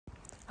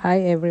Hi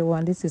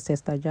everyone, this is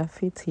Sister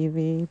Jaffe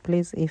TV.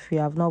 Please, if you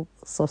have not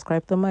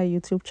subscribed to my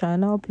YouTube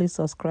channel, please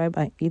subscribe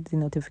and hit the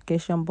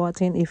notification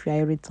button. If you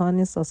are a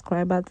returning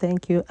subscriber,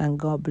 thank you and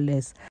God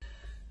bless.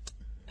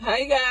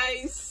 Hi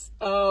guys,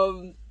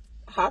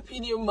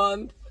 happy new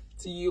month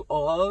to you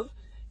all,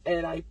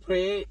 and I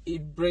pray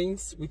it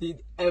brings with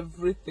it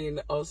everything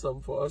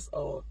awesome for us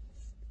all.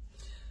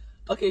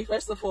 Okay,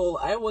 first of all,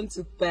 I want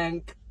to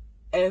thank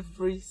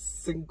every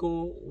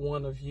single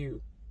one of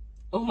you.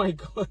 Oh my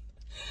God,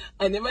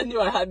 I never knew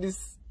I had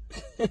this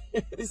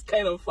this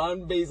kind of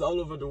fan base all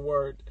over the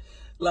world.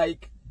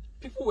 Like,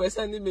 people were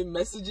sending me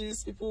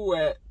messages, people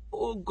were,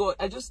 oh God,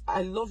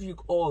 I love you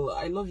all.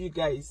 I love you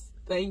guys.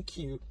 Thank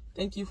you.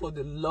 Thank you for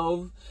the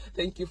love.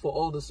 Thank you for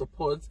all the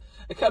support.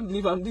 I can't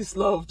believe I'm this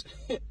loved.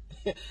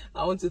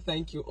 I want to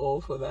thank you all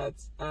for that.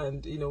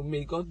 And,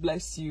 may God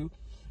bless you.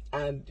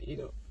 And,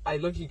 I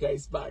love you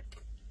guys back.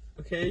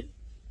 Okay?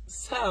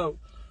 So,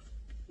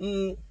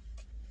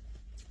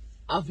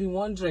 I've been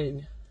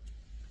wondering,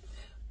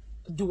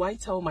 do I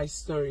tell my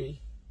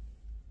story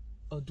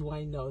or do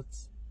I not?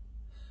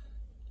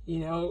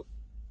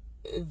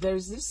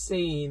 There's this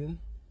saying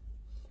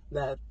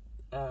that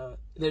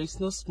there is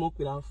no smoke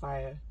without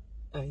fire,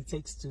 and it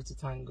takes two to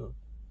tango.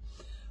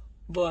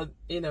 But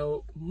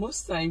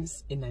most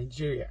times in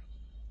Nigeria,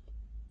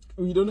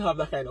 we don't have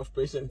that kind of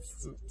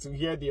patience to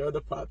hear the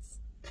other parts.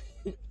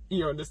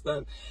 You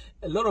understand?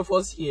 A lot of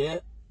us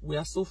here, we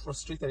are so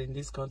frustrated in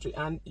this country,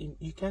 and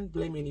you can't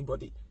blame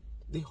anybody.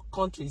 The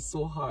country is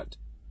so hard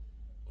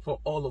for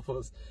all of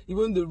us.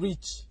 Even the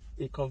rich,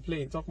 they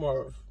complain. Talk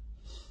more of.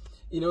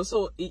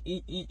 So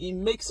it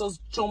makes us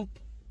jump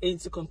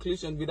into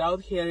conclusion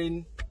without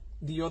hearing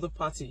the other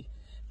party.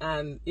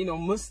 And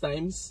most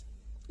times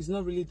it's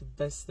not really the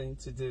best thing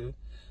to do,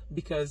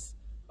 because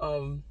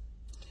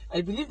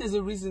I believe there's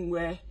a reason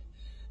where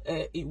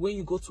when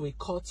you go to a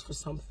court for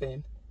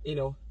something,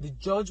 the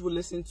judge will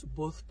listen to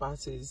both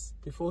parties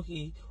before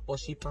he or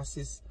she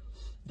passes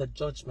the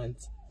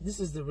judgment. This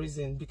is the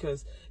reason,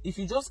 because if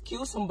you just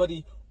kill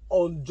somebody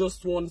on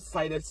just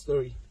one-sided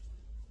story,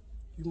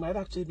 you might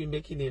actually be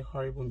making a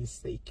horrible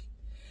mistake.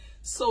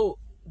 So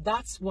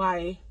that's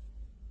why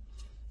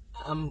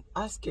I'm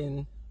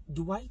asking,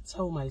 do I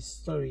tell my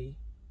story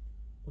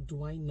or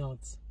do I not?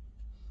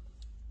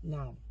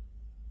 Now,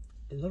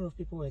 a lot of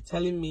people were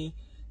telling me,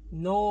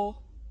 no,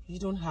 you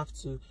don't have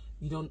to.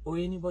 You don't owe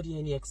anybody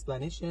any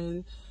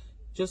explanation.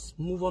 Just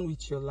move on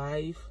with your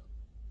life.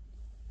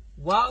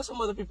 While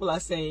some other people are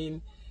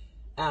saying,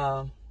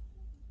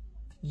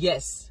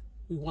 yes,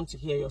 we want to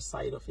hear your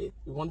side of it.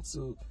 We want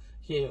to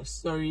hear your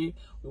story.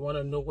 We want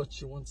to know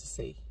what you want to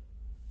say.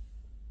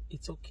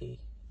 It's okay.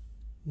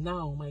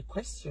 Now, my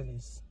question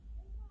is,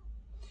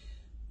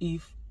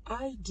 if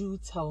I do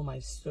tell my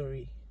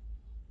story,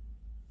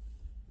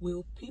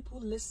 will people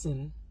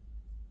listen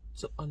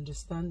to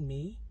understand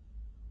me,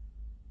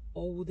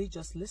 or will they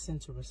just listen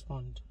to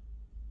respond?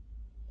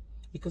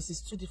 Because it's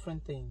two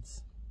different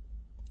things.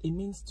 It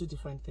means two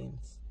different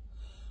things.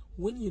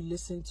 When you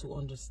listen to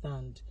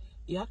understand,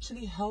 it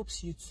actually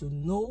helps you to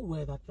know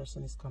where that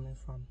person is coming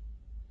from.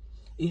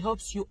 It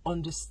helps you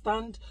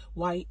understand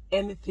why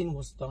anything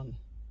was done.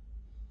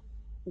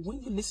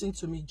 When you listen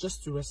to me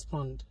just to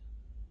respond,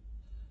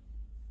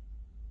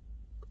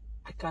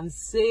 I can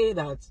say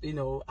that,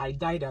 I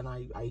died and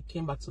I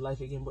came back to life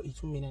again, but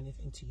it won't mean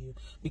anything to you,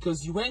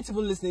 because you weren't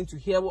even listening to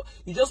hear what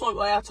you just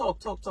want.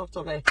 Talk.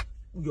 It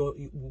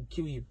will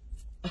kill you.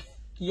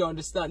 You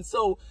understand?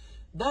 So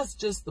that's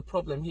just the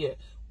problem here.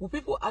 Will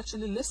people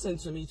actually listen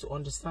to me to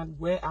understand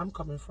where I'm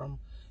coming from,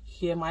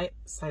 hear my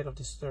side of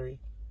the story,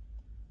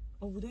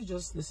 or will they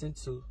just listen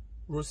to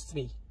roast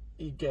me?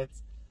 You get?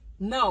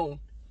 Now,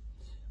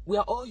 we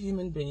are all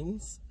human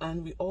beings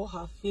and we all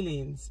have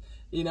feelings.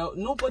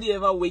 Nobody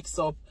ever wakes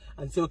up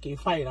and say, okay,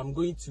 fine, I'm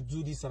going to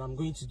do this and I'm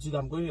going to do that.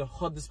 I'm going to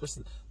hurt this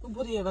person.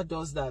 Nobody ever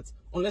does that,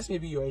 unless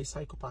maybe you're a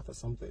psychopath or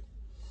something.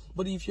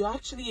 But if you're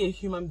actually a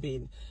human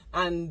being,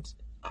 and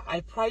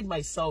I pride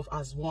myself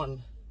as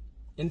one.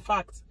 In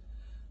fact,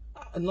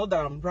 not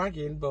that I'm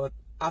bragging, but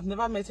I've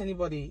never met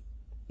anybody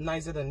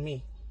nicer than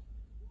me.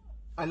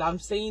 And I'm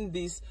saying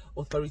this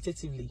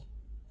authoritatively.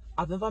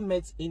 I've never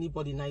met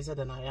anybody nicer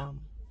than I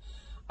am.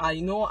 I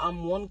know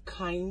I'm one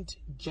kind,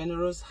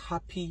 generous,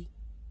 happy.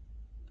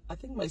 I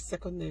think my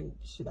second name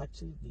should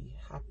actually be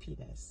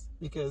Happiness,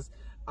 because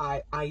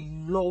I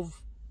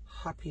love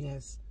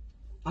happiness.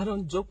 I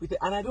don't joke with it,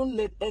 and I don't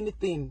let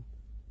anything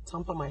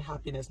tamper my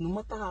happiness, no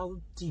matter how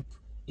deep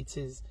it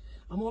is.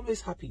 I'm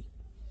always happy,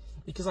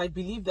 because I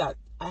believe that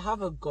I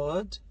have a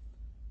God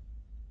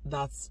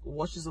that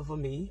watches over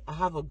me. I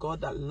have a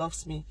God that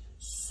loves me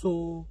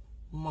so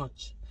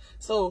much.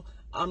 So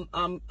I'm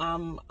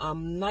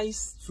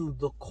nice to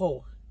the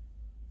core,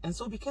 and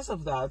so because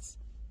of that,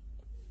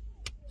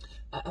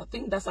 I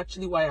think that's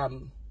actually why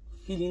I'm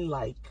feeling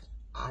like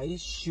I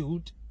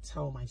should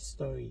tell my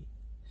story,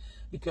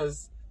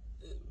 because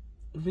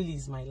really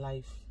is my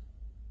life.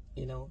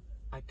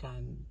 I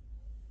can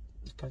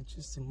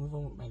choose to move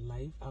on with my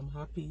life. I'm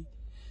happy,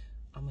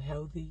 I'm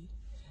healthy.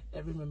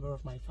 Every member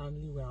of my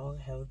family, we're all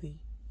healthy.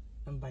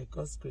 and by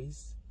God's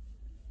grace,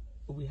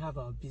 we have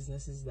our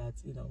businesses that,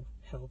 you know,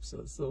 helps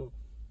us. So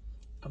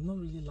I'm not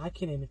really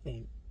lacking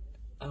anything.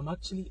 I'm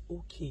actually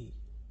okay,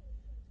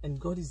 and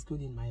God is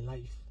good in my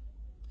life.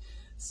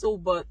 So,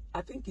 but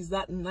I think it's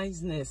that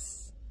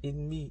niceness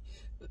in me,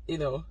 you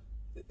know,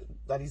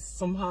 that is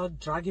somehow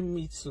dragging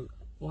me to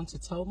want to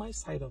tell my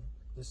side of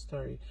the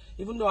story,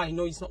 even though I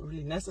know it's not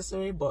really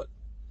necessary, but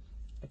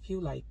I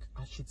feel like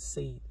I should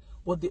say it.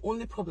 But the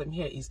only problem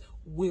here is,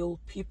 will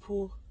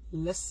people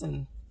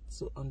listen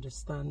to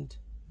understand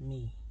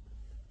me?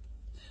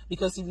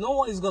 Because if no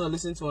one is going to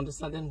listen to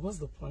understand, then what's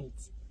the point?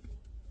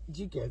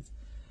 Do you get?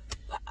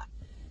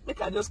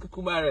 Make I just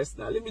kukuma rest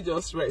now. Let me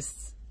just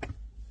rest.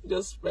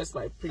 Just rest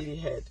my pretty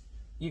head.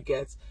 You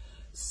get?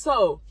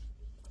 So,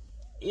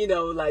 you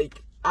know,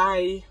 like,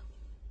 oh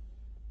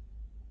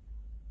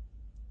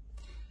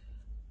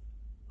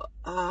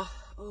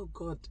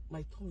God,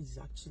 my tongue is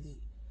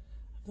actually,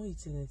 I'm not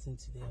eating anything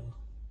today.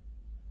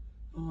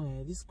 Oh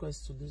yeah, this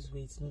quest to lose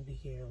weight not be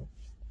here.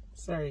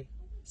 Sorry,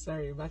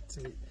 back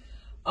to it.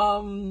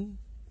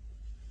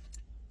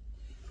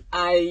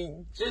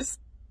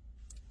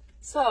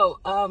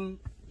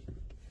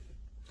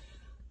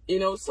 You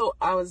know, so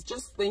I was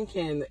just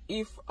thinking,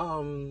 if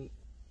I'm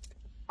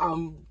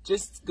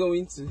just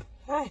going to,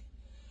 hey,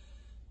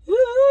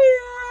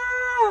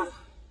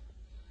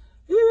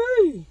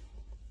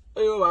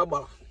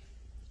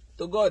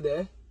 to God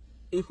there,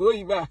 if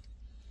we back,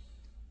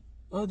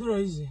 I'll do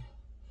it easy.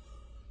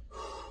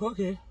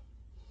 Okay,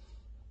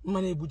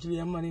 money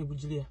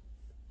bujilia.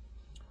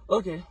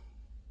 Okay,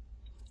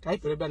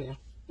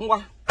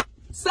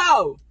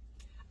 so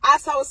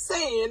as I was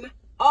saying,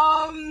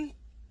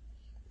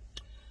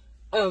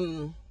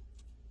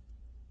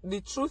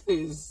 the truth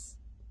is,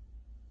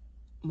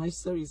 my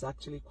story is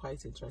actually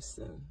quite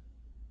interesting.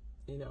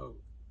 You know,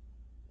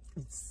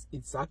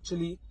 it's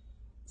actually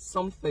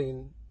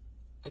something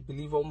I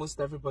believe almost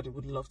everybody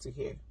would love to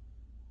hear,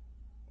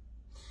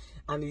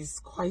 and it's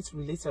quite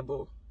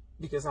relatable,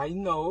 because I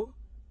know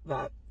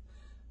that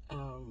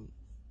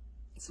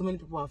so many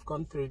people have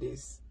gone through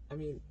this. I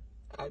mean,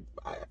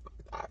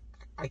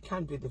 I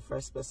can't be the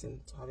first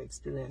person to have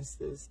experienced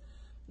this,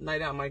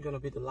 neither am I going to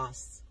be the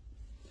last.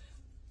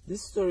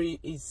 This story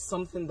is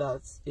something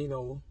that, you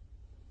know,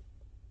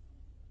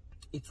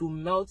 it will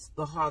melt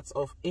the heart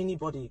of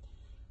anybody,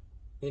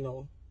 you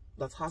know,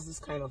 that has this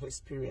kind of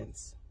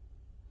experience.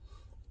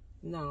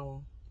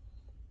 Now,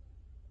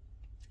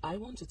 I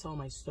want to tell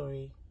my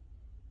story.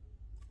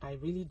 I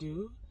really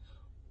do.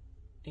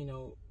 You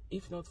know,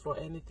 if not for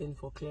anything,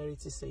 for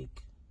clarity's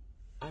sake,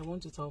 I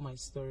want to tell my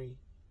story.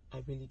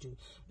 I really do,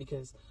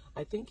 because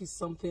I think it's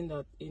something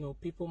that, you know,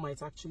 people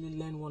might actually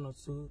learn one or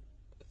two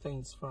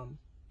things from.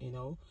 You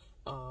know,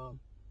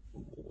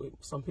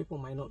 some people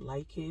might not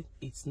like it.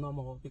 It's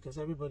normal, because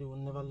everybody will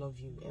never love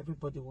you.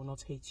 Everybody will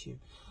not hate you.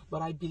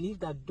 But I believe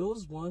that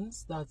those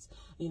ones that,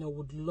 you know,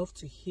 would love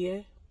to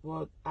hear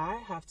what I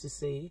have to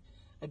say,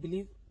 I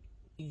believe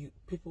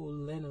people will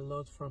learn a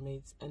lot from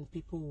it, and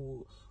people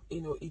will, you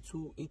know, it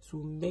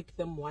will make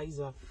them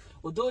wiser.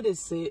 Although they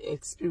say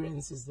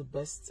experience is the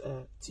best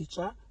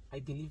teacher, I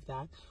believe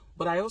that,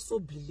 but I also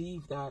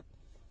believe that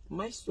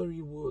my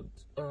story would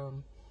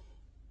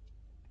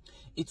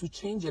it would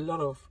change a lot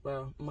of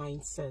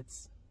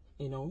mindsets.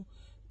 You know,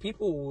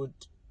 people would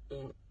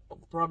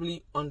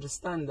probably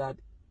understand that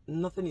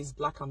nothing is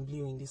black and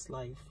blue in this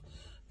life.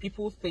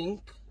 People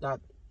think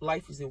that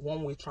life is a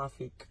one-way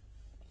traffic.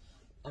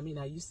 I mean,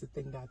 I used to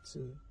think that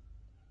too,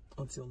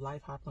 until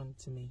life happened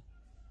to me.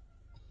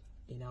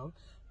 You know,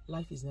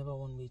 life is never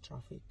one-way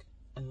traffic,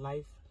 and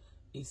life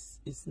is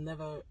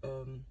never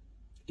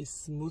a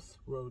smooth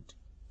road.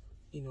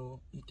 You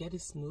know, you get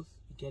it smooth,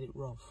 you get it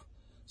rough.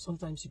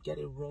 Sometimes you get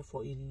it rough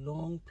for a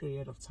long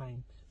period of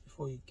time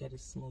before you get it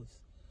smooth.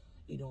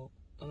 You know,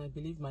 and I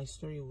believe my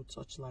story will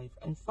touch life.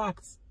 In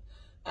fact,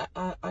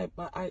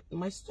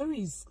 my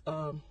story is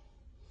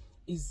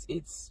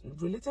it's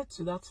related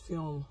to that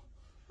film.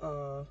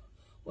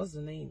 What's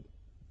the name?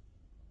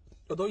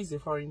 Although it's a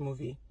foreign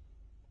movie.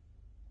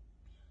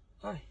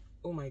 Hi,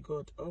 oh my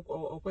God,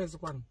 where's the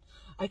one?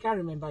 I can't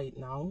remember it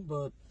now,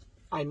 but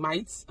I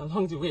might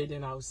along the way.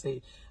 Then I'll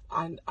say,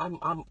 and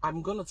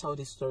I'm gonna tell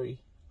this story.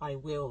 I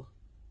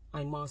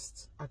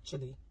must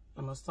actually.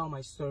 I must tell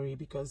my story,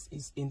 because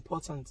it's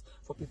important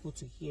for people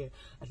to hear.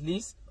 At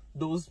least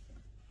those,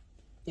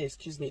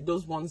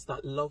 those ones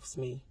that loves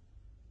me,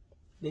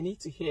 they need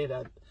to hear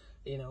that,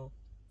 you know,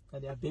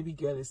 that their baby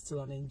girl is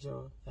still an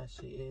angel, that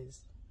she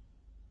is.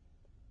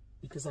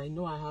 Because I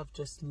know I have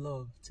just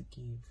love to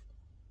give.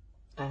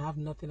 I have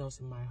nothing else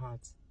in my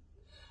heart.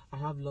 I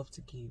have love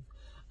to give.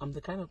 I'm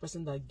the kind of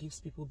person that gives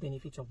people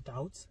benefit of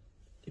doubt.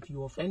 If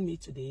you offend me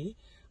today,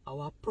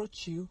 I'll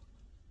approach you.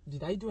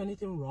 Did I do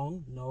anything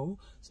wrong? No.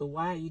 So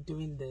why are you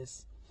doing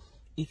this?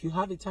 If you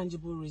have a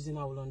tangible reason,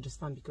 I will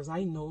understand, because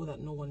I know that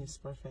no one is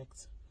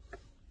perfect.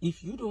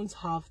 If you don't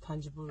have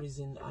tangible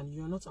reason and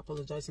you're not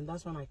apologizing,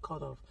 that's when I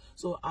cut off.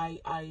 So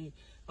I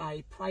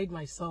pride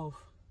myself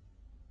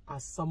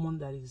as someone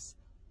that is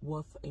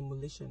worth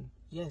emulation.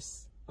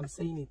 Yes, I'm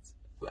saying it.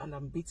 and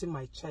I'm beating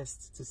my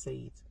chest to say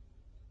it.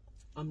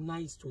 I'm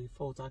nice to a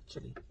fault,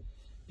 actually.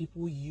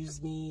 People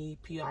use me.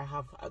 I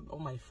have all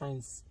my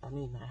friends. I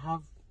mean, I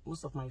have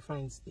most of my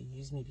friends, they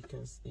use me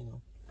because, you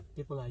know,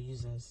 people are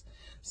users.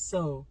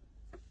 So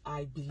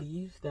I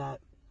believe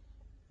that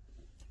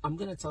I'm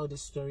going to tell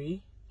this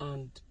story,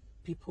 and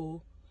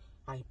people,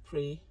 I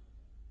pray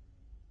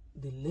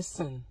they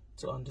listen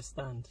to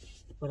understand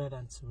rather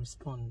than to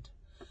respond.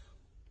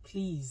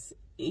 Please,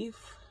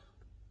 if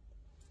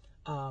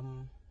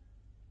for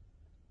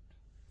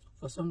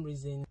some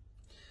reason,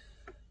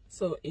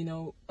 so, you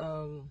know,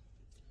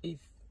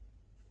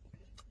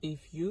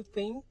 if you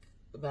think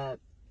that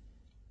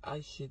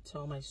I should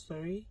tell my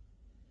story,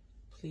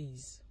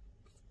 please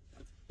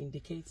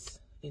indicate,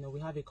 you know, we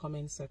have a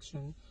comment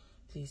section.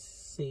 Please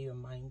say your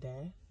mind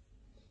there.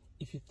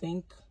 If you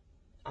think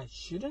I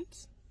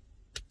shouldn't,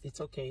 it's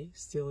okay,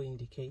 still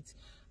indicate.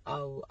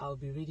 I'll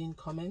be reading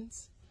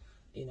comments,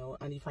 you know,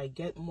 and if I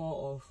get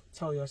more of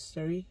tell your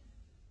story,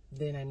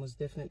 then I most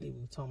definitely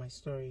will tell my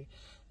story.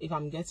 If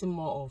I'm getting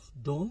more of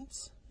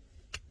don't,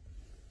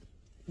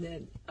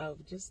 then I'll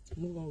just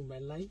move on with my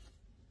life,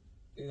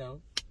 you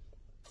know.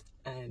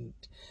 And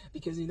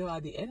because, you know,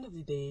 at the end of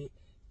the day,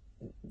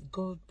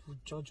 God will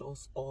judge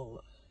us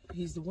all.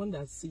 He's the one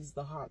that sees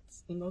the heart,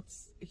 not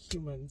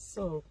humans.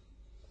 So,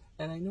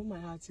 and I know my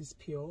heart is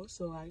pure,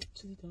 so I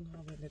actually don't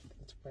have anything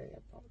to worry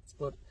about.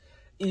 But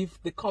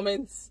if the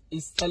comments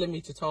is telling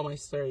me to tell my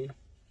story,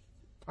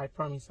 I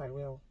promise I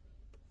will.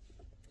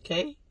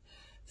 Okay?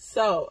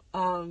 So,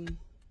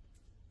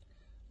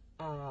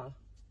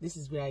 this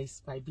is where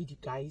I bid you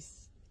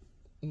guys.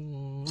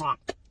 Mwah.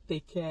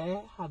 Take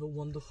care. Have a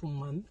wonderful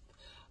month.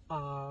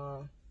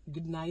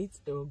 Good night,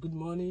 or good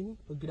morning,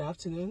 or good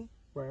afternoon,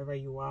 wherever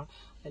you are.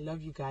 I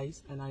love you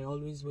guys, and I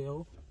always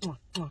will. Mwah,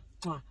 mwah,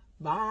 mwah.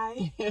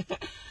 Bye.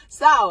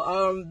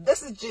 So,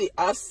 this is Judy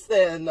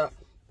Austin,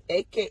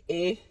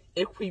 aka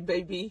Equi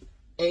Baby,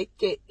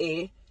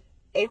 aka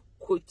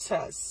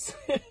Equitas,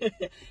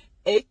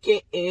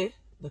 aka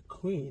the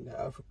Queen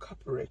of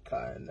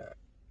Capricorn.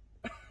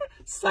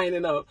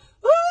 Signing up.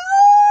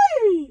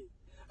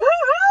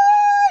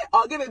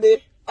 I'll get it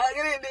there.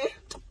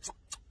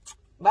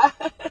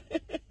 Bye.